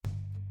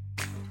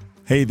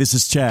Hey, this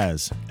is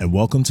Chaz, and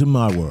welcome to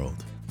my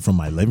world from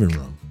my living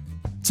room.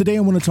 Today I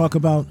want to talk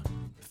about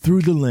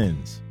Through the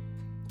Lens,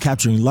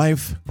 capturing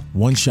life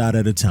one shot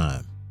at a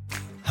time,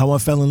 how I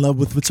fell in love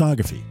with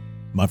photography,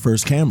 my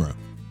first camera,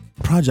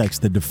 projects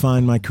that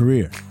defined my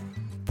career,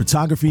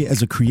 photography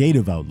as a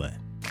creative outlet,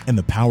 and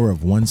the power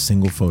of one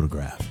single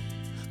photograph.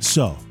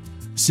 So,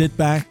 sit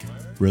back,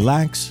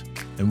 relax,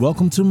 and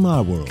welcome to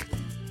my world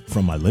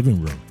from my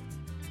living room.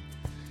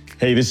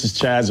 Hey, this is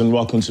Chaz, and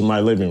welcome to my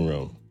living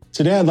room.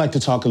 Today, I'd like to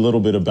talk a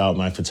little bit about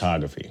my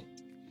photography.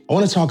 I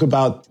want to talk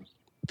about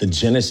the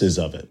genesis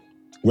of it,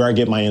 where I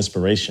get my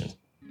inspiration,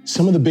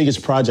 some of the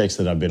biggest projects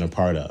that I've been a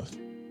part of,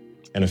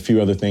 and a few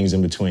other things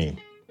in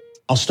between.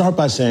 I'll start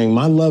by saying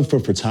my love for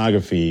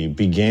photography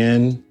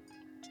began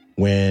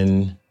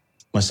when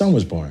my son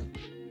was born.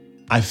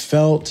 I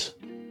felt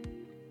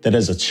that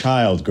as a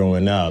child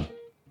growing up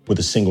with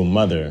a single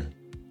mother,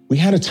 we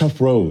had a tough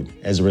road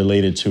as it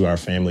related to our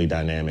family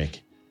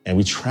dynamic, and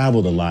we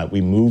traveled a lot,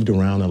 we moved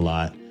around a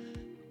lot.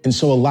 And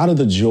so a lot of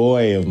the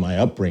joy of my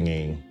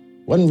upbringing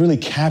wasn't really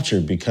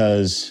captured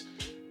because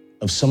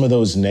of some of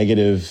those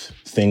negative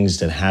things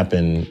that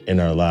happen in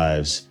our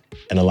lives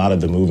and a lot of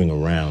the moving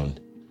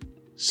around.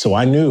 So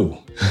I knew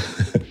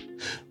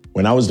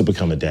when I was to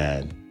become a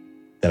dad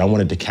that I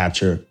wanted to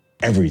capture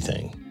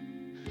everything.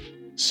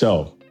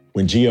 So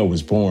when Gio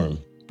was born,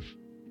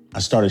 I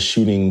started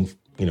shooting,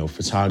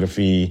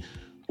 photography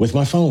with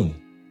my phone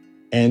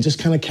and just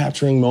kind of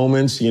capturing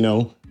moments,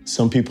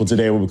 Some people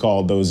today would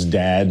call those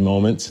dad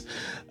moments.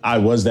 I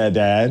was that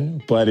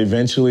dad, but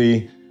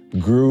eventually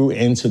grew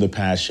into the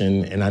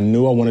passion, and I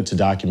knew I wanted to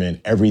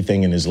document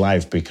everything in his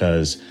life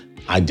because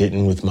I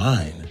didn't with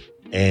mine.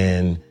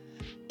 And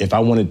if I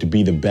wanted to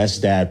be the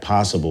best dad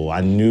possible, I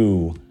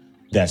knew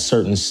that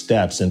certain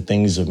steps and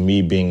things of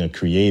me being a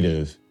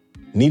creative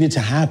needed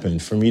to happen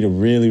for me to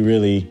really,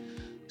 really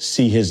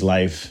see his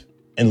life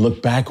and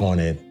look back on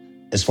it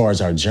as far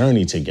as our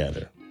journey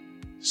together.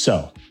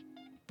 So,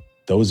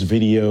 those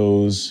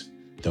videos,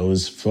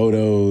 those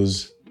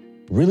photos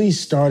really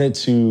started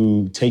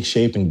to take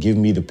shape and give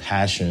me the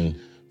passion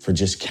for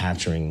just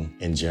capturing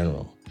in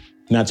general.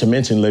 Not to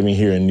mention living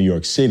here in New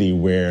York City,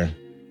 where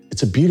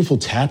it's a beautiful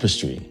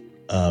tapestry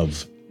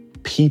of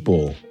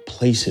people,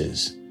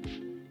 places,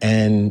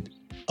 and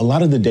a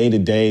lot of the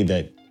day-to-day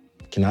that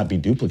cannot be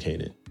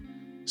duplicated.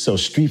 So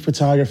street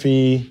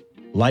photography,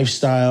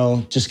 lifestyle,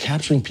 just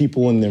capturing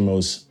people in their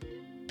most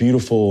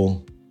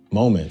beautiful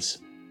moments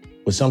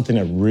was something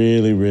that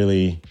really,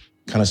 really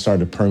kind of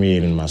started to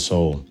permeate in my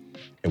soul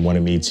and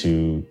wanted me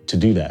to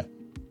do that.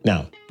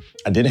 Now,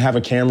 I didn't have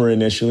a camera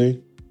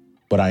initially,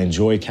 but I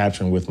enjoy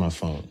capturing with my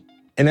phone.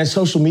 And as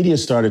social media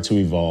started to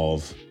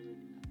evolve,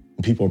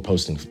 and people were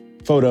posting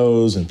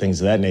photos and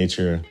things of that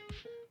nature,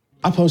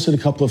 I posted a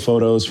couple of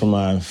photos from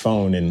my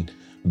phone. And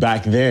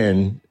back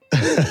then,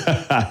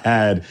 I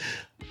had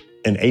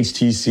an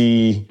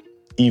HTC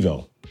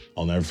Evo.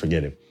 I'll never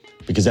forget it.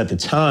 Because at the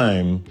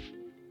time,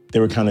 they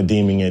were kind of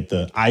deeming it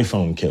the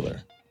iPhone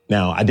killer.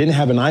 Now, I didn't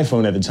have an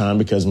iPhone at the time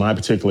because my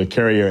particular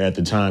carrier at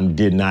the time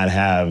did not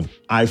have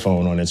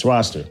iPhone on its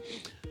roster.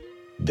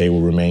 They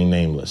will remain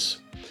nameless.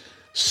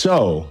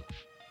 So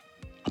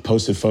I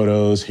posted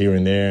photos here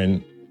and there,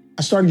 and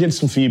I started getting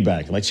some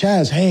feedback. Like,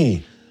 Chaz,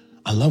 hey,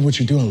 I love what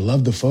you're doing. I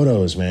love the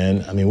photos,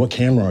 man. I mean, what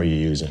camera are you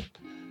using?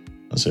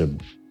 I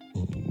said,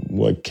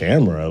 what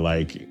camera?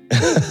 Like,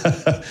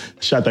 I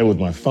shot that with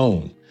my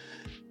phone.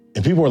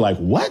 And people were like,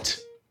 what?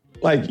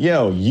 Like,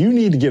 yo, you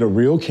need to get a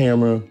real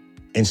camera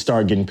and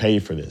start getting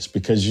paid for this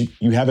because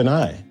you have an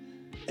eye.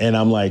 And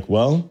I'm like,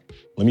 well,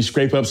 let me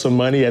scrape up some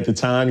money. At the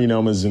time,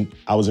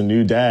 I was a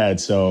new dad.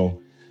 So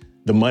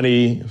the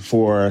money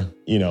for,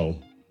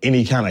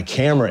 any kind of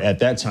camera at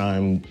that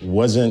time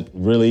wasn't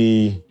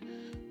really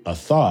a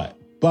thought.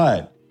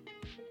 But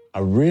I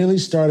really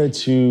started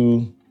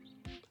to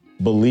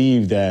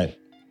believe that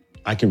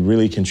I could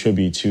really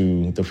contribute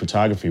to the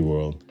photography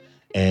world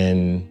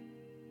and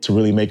to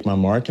really make my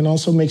mark and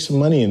also make some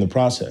money in the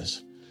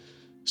process.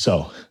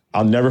 So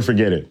I'll never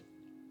forget it.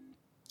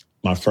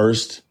 My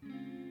first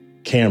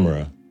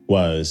camera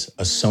was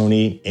a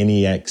Sony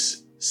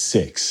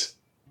NEX6.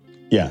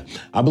 Yeah,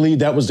 I believe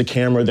that was the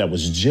camera that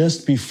was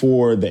just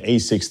before the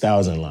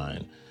A6000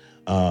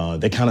 line.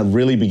 They kind of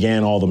really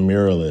began all the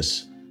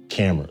mirrorless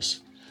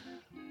cameras.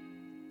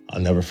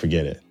 I'll never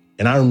forget it.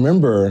 And I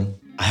remember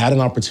I had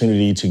an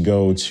opportunity to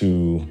go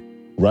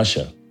to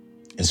Russia.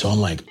 And so I'm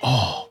like,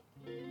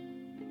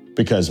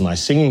 because my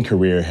singing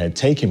career had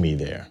taken me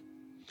there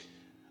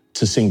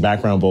to sing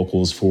background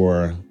vocals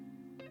for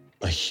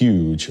a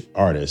huge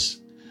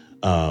artist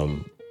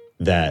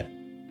that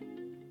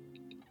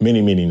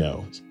many, many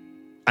know.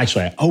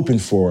 Actually, I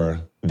opened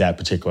for that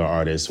particular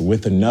artist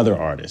with another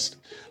artist,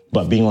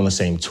 but being on the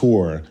same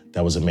tour,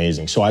 that was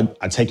amazing. So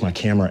I take my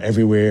camera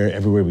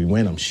everywhere we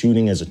went. I'm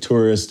shooting as a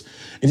tourist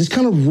and just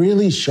kind of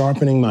really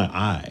sharpening my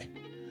eye.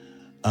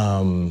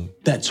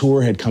 That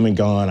tour had come and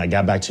gone. I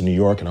got back to New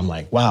York and I'm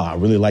like, wow, I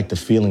really like the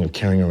feeling of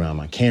carrying around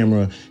my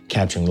camera,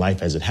 capturing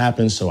life as it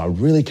happens. So I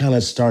really kind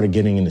of started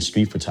getting into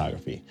street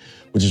photography,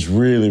 which is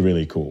really,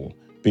 really cool.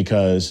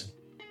 because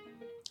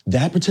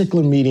that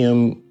particular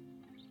medium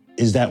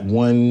is that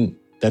one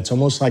that's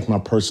almost like my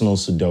personal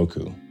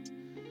Sudoku.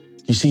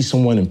 You see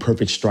someone in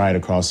perfect stride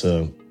across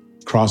a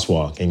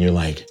crosswalk and you're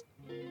like,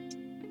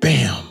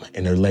 bam,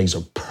 and their legs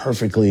are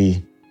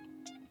perfectly,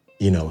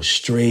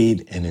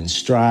 straight and in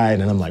stride.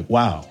 And I'm like,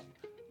 wow,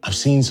 I've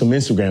seen some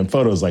Instagram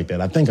photos like that.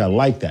 I think I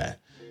like that.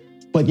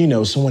 But,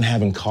 someone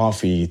having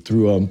coffee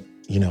through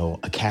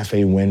a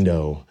cafe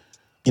window,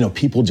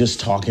 people just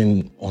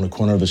talking on the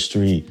corner of the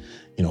street,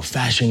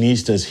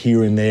 fashionistas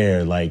here and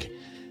there. Like,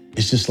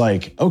 it's just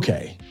like,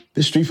 okay,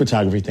 this street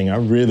photography thing, I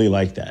really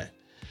like that.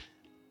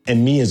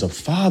 And me as a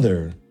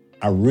father,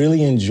 I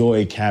really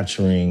enjoy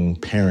capturing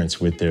parents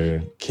with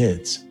their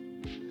kids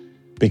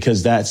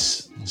because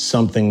that's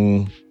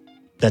something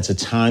that's a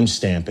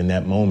timestamp in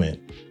that moment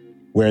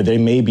where they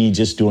may be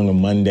just doing a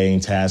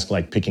mundane task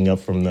like picking up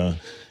from the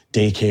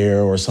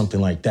daycare or something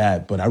like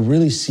that. But I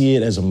really see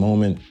it as a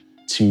moment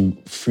to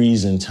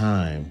freeze in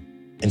time.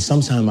 And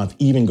sometimes I've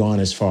even gone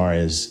as far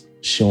as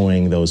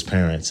showing those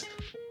parents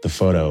the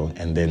photo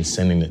and then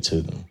sending it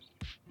to them.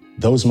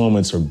 Those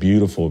moments are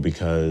beautiful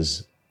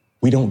because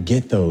we don't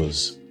get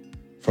those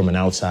from an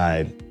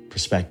outside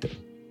perspective.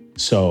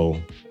 So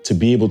to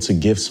be able to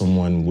gift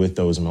someone with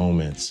those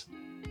moments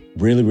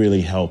really,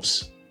 really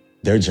helps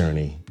their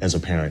journey as a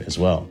parent as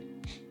well.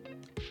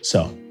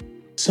 So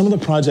some of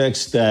the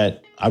projects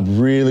that I've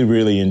really,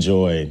 really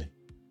enjoyed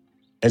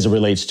as it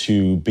relates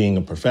to being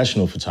a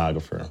professional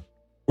photographer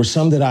were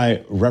some that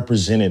I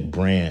represented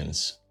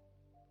brands.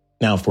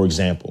 Now, for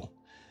example,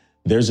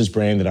 there's this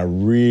brand that I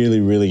really,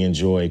 really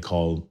enjoy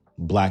called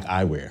Black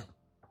Eyewear.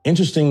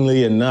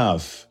 Interestingly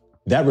enough,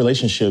 that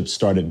relationship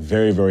started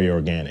very, very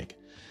organic.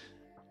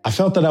 I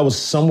felt that I was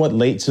somewhat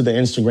late to the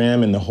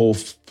Instagram and the whole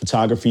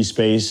photography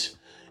space.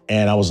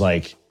 And I was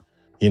like,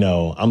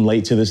 I'm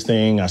late to this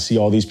thing. I see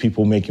all these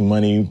people making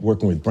money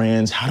working with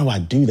brands. How do I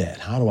do that?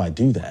 How do I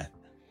do that?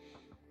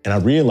 And I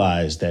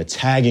realized that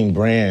tagging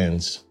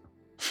brands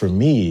for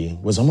me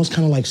was almost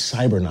kind of like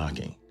cyber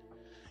knocking.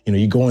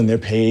 You go on their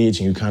page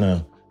and you kind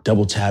of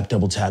double tap.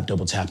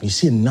 And you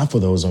see enough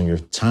of those on your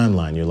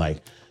timeline. You're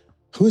like,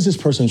 who is this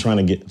person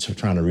trying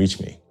to reach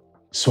me?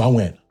 So I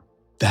went,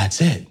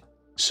 that's it.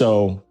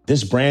 So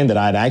this brand that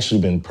I'd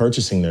actually been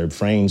purchasing their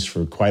frames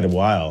for quite a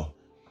while,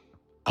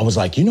 I was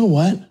like, you know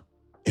what?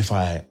 If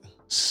I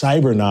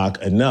cyber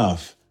knock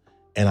enough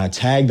and I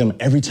tag them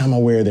every time I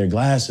wear their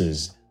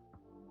glasses,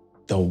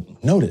 they'll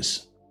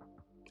notice.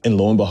 And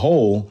lo and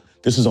behold,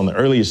 this is on the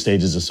earliest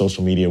stages of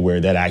social media where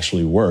that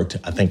actually worked.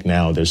 I think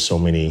now there's so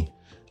many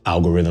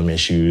algorithm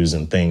issues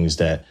and things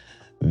that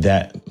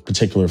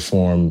particular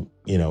form,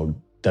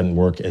 doesn't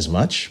work as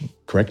much.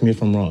 Correct me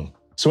if I'm wrong.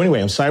 So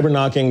anyway, I'm cyber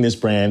knocking this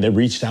brand that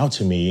reached out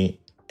to me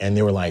and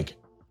they were like,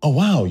 oh,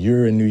 wow,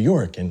 you're in New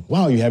York and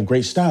wow, you have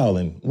great style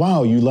and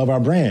wow, you love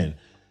our brand.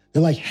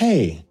 They're like,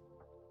 hey,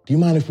 do you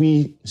mind if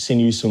we send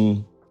you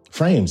some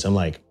frames? I'm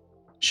like,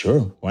 sure,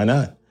 why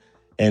not?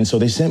 And so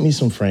they sent me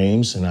some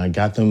frames and I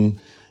got them,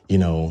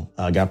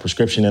 I got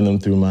prescription in them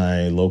through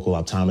my local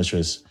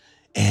optometrist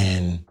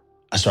and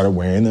I started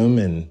wearing them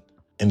and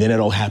then it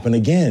all happened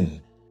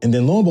again. And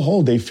then lo and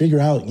behold, they figure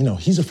out,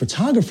 he's a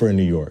photographer in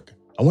New York.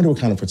 I wonder what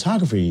kind of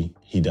photography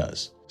he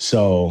does.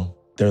 So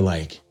they're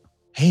like,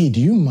 hey, do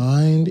you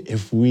mind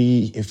if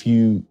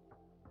you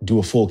do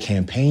a full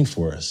campaign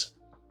for us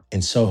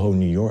in Soho,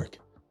 New York?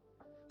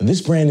 And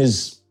this brand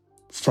is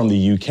from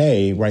the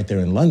UK, right there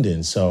in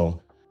London. So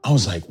I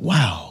was like,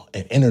 wow,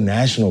 an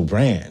international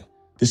brand.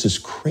 This is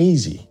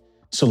crazy.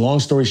 So long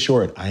story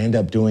short, I end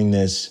up doing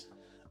this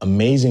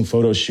amazing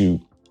photo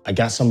shoot. I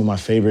got some of my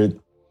favorite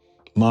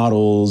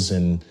models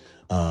and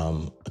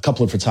a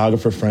couple of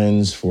photographer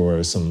friends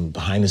for some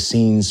behind the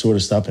scenes sort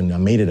of stuff. And I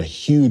made it a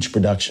huge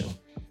production.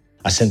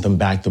 I sent them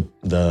back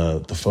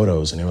the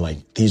photos and they were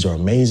like, these are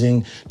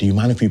amazing. Do you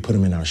mind if we put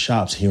them in our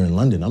shops here in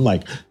London? I'm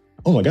like,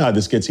 oh my God,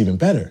 this gets even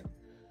better.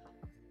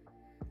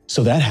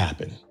 So that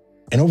happened.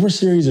 And over a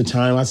series of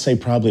time, I'd say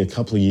probably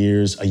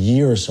a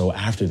year or so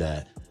after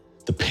that,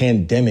 the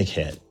pandemic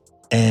hit.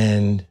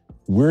 And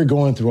we're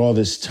going through all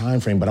this time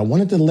frame, but I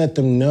wanted to let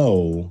them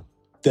know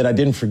that I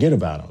didn't forget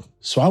about them.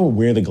 So I would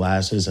wear the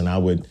glasses and I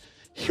would,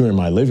 here in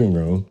my living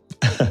room,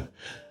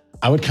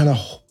 I would kind of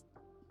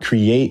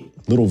create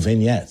little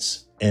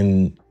vignettes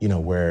and,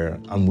 where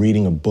I'm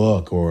reading a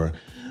book or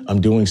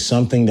I'm doing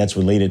something that's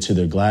related to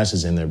their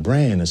glasses and their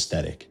brand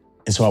aesthetic.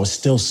 And so I would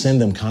still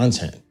send them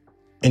content.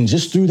 And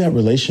just through that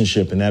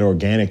relationship and that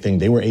organic thing,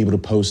 they were able to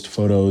post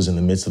photos in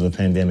the midst of a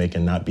pandemic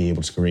and not be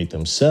able to create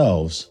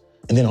themselves.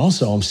 And then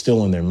also I'm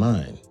still in their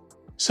mind.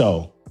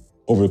 So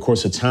over the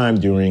course of time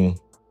during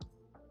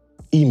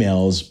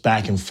emails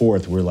back and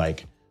forth, we're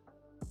like,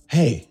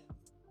 hey,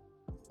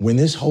 when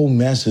this whole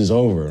mess is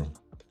over,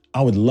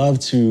 I would love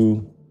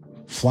to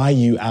fly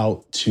you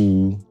out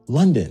to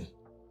London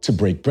to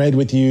break bread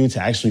with you,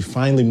 to actually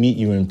finally meet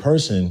you in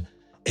person,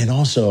 and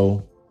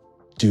also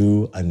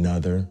do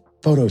another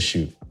photo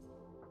shoot.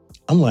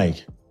 I'm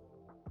like,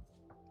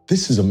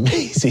 this is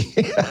amazing.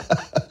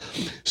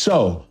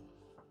 So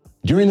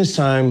During this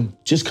time,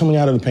 just coming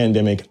out of the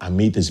pandemic, I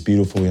meet this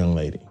beautiful young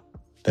lady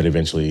that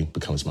eventually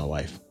becomes my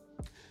wife.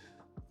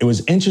 It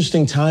was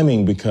interesting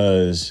timing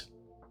because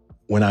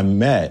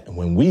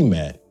when we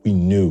met, we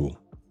knew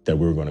that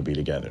we were going to be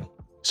together.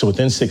 So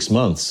within 6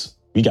 months,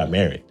 we got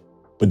married.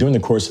 But during the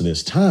course of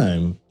this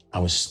time, I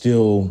was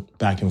still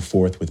back and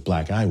forth with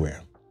Black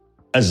Eyewear.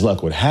 As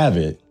luck would have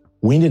it,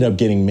 we ended up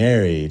getting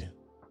married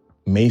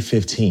May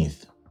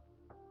 15th,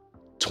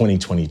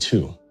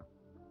 2022.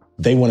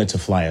 They wanted to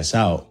fly us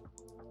out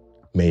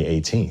May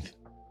 18th.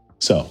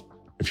 So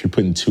if you're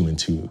putting two and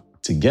two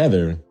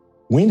together,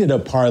 we ended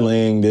up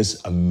parlaying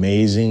this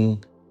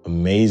amazing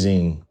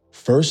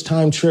first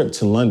time trip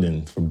to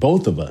London for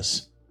both of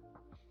us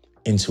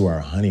into our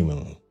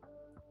honeymoon.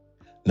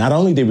 Not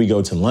only did we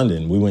go to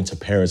London, we went to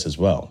Paris as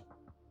well.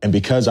 And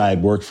because I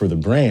had worked for the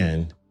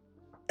brand,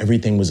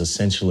 everything was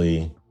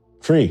essentially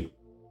free.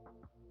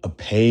 A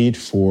paid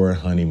for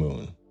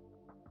honeymoon.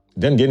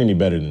 Doesn't get any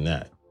better than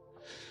that.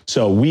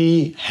 So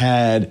we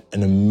had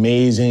an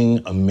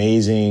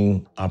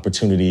amazing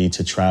opportunity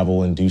to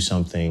travel and do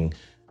something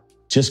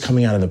just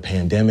coming out of the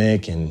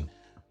pandemic and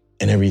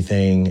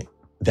everything.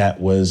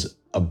 That was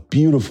a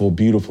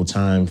beautiful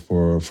time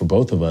for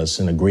both of us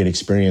and a great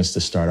experience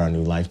to start our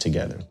new life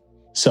together.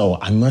 So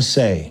I must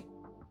say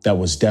that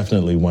was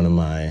definitely one of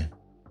my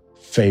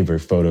favorite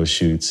photo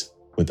shoots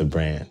with the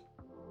brand.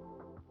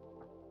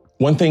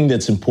 One thing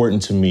that's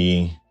important to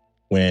me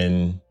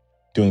when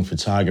doing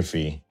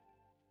photography,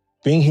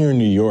 being here in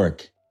New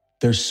York,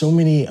 there's so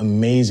many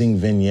amazing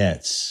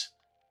vignettes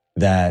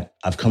that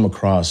I've come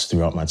across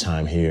throughout my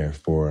time here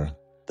for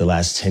the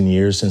last 10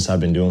 years since I've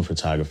been doing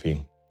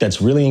photography that's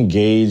really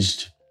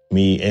engaged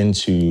me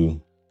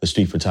into the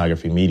street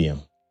photography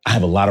medium. I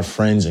have a lot of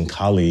friends and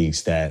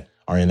colleagues that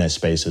are in that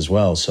space as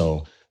well.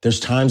 So there's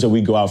times that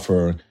we go out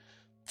for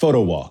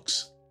photo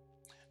walks.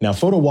 Now,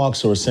 photo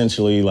walks are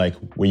essentially like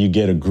where you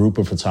get a group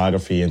of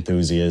photography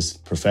enthusiasts,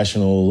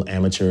 professional,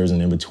 amateurs,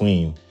 and in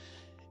between,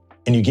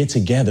 and you get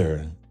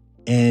together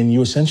and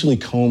you essentially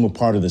comb a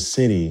part of the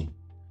city,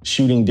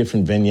 shooting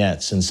different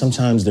vignettes. And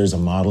sometimes there's a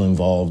model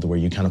involved where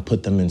you kind of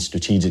put them in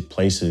strategic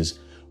places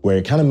where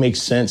it kind of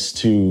makes sense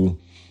to,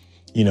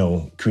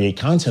 create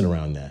content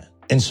around that.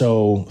 And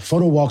so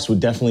photo walks would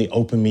definitely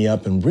open me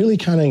up and really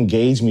kind of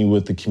engage me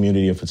with the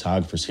community of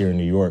photographers here in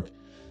New York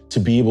to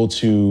be able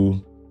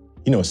to,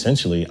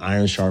 essentially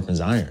iron sharpens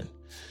iron.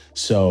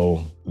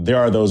 So there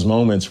are those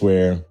moments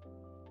where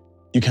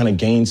you kind of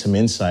gain some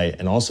insight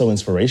and also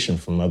inspiration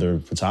from other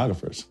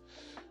photographers.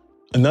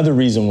 Another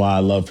reason why I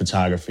love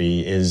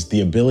photography is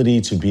the ability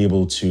to be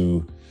able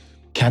to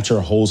capture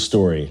a whole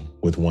story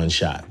with one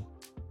shot.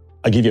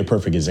 I'll give you a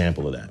perfect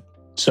example of that.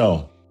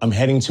 So I'm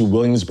heading to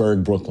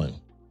Williamsburg, Brooklyn.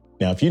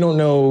 Now, if you don't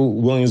know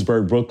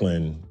Williamsburg,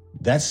 Brooklyn,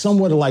 that's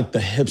somewhat like the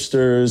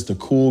hipsters, the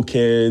cool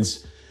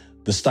kids,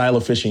 the style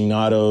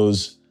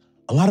aficionados,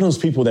 a lot of those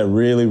people that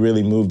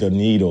really move the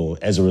needle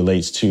as it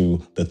relates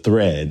to the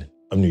thread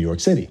of New York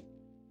City.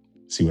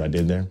 See what I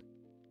did there?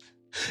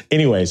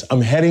 Anyways,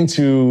 I'm heading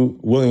to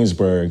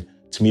Williamsburg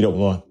to meet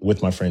up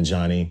with my friend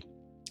Johnny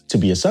to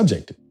be a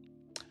subject.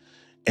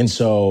 And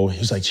so he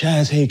was like,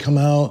 Chaz, hey, come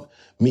out,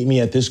 meet me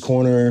at this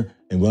corner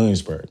in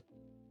Williamsburg.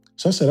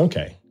 So I said,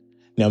 okay.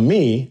 Now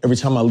me, every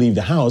time I leave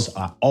the house,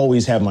 I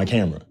always have my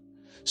camera.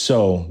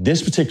 So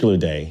this particular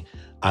day,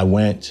 I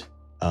went,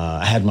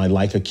 I had my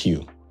Leica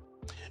Q.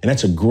 And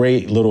that's a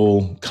great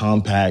little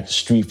compact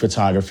street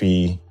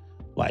photography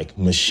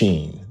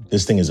machine.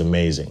 This thing is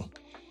amazing.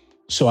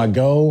 So I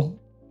go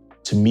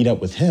to meet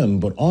up with him,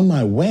 but on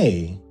my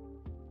way,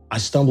 I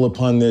stumble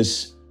upon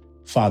this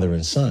father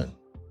and son,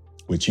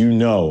 which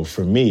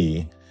for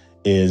me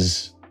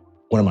is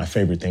one of my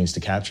favorite things to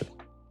capture.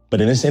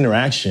 But in this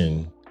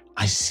interaction,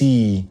 I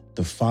see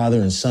the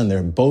father and son,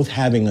 they're both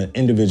having an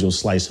individual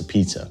slice of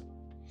pizza.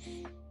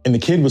 And the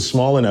kid was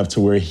small enough to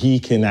where he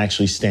can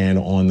actually stand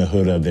on the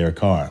hood of their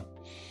car.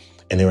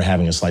 And they were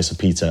having a slice of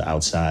pizza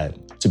outside.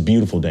 It's a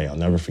beautiful day. I'll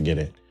never forget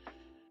it.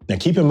 Now,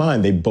 keep in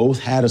mind, they both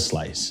had a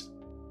slice.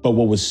 But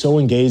what was so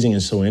engaging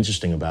and so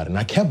interesting about it, and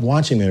I kept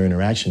watching their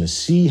interaction to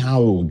see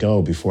how it would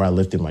go before I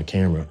lifted my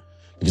camera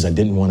because I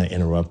didn't want to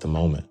interrupt the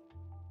moment.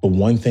 But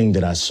one thing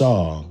that I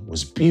saw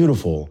was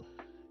beautiful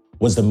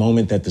was the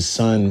moment that the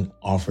son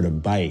offered a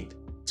bite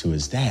to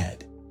his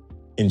dad.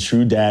 In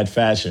true dad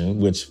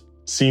fashion, which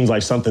seems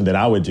like something that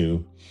I would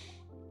do,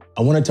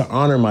 I wanted to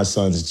honor my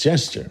son's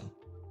gesture,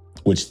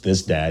 which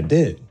this dad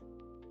did.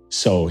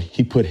 So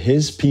he put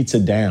his pizza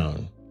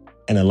down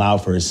and allowed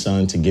for his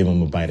son to give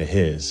him a bite of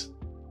his,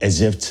 as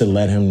if to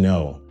let him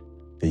know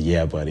that,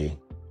 yeah, buddy,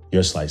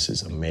 your slice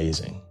is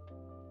amazing.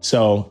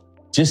 So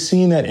just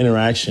seeing that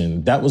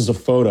interaction, that was the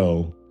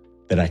photo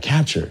that I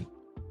captured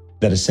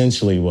that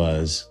essentially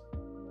was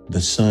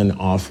the son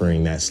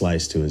offering that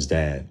slice to his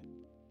dad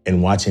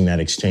and watching that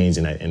exchange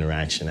and that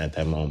interaction at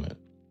that moment.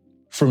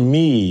 For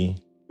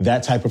me,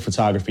 that type of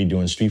photography,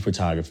 doing street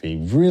photography,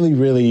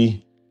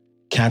 really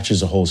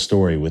captures a whole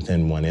story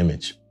within one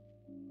image.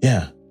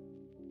 Yeah,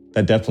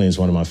 that definitely is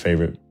one of my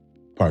favorite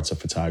parts of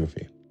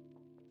photography.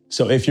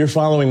 So if you're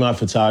following my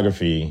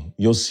photography,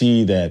 you'll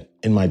see that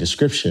in my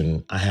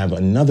description, I have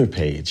another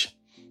page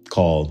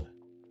called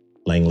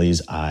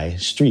Langley's Eye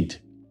Street.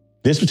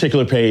 This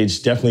particular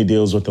page definitely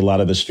deals with a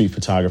lot of the street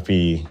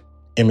photography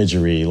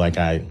imagery, like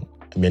I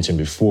mentioned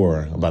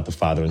before about the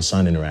father and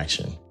son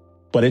interaction.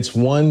 But it's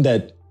one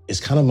that is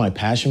kind of my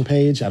passion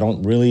page. I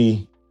don't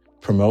really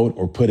promote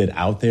or put it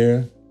out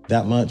there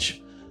that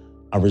much.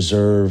 I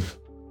reserve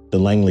the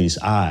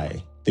Langley's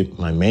Eye,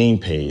 my main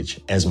page,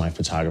 as my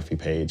photography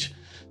page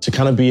to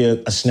kind of be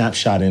a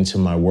snapshot into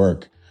my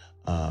work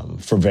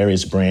for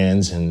various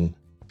brands and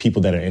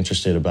people that are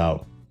interested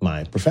about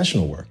my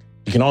professional work.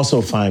 You can also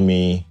find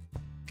me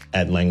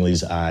at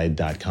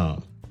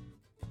langleyseye.com.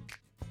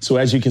 So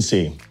as you can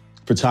see,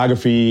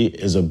 photography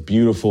is a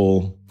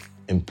beautiful,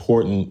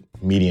 important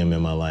medium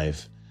in my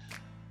life.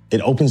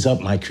 It opens up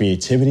my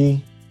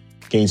creativity,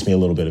 gains me a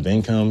little bit of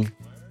income,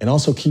 and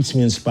also keeps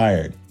me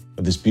inspired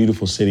of this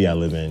beautiful city I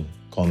live in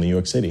called New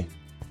York City.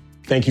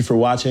 Thank you for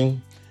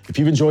watching. If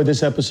you've enjoyed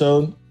this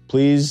episode,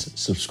 please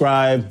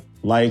subscribe,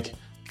 like,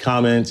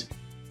 comment,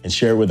 and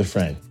share it with a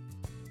friend.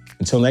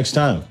 Until next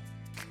time,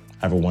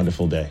 have a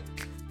wonderful day.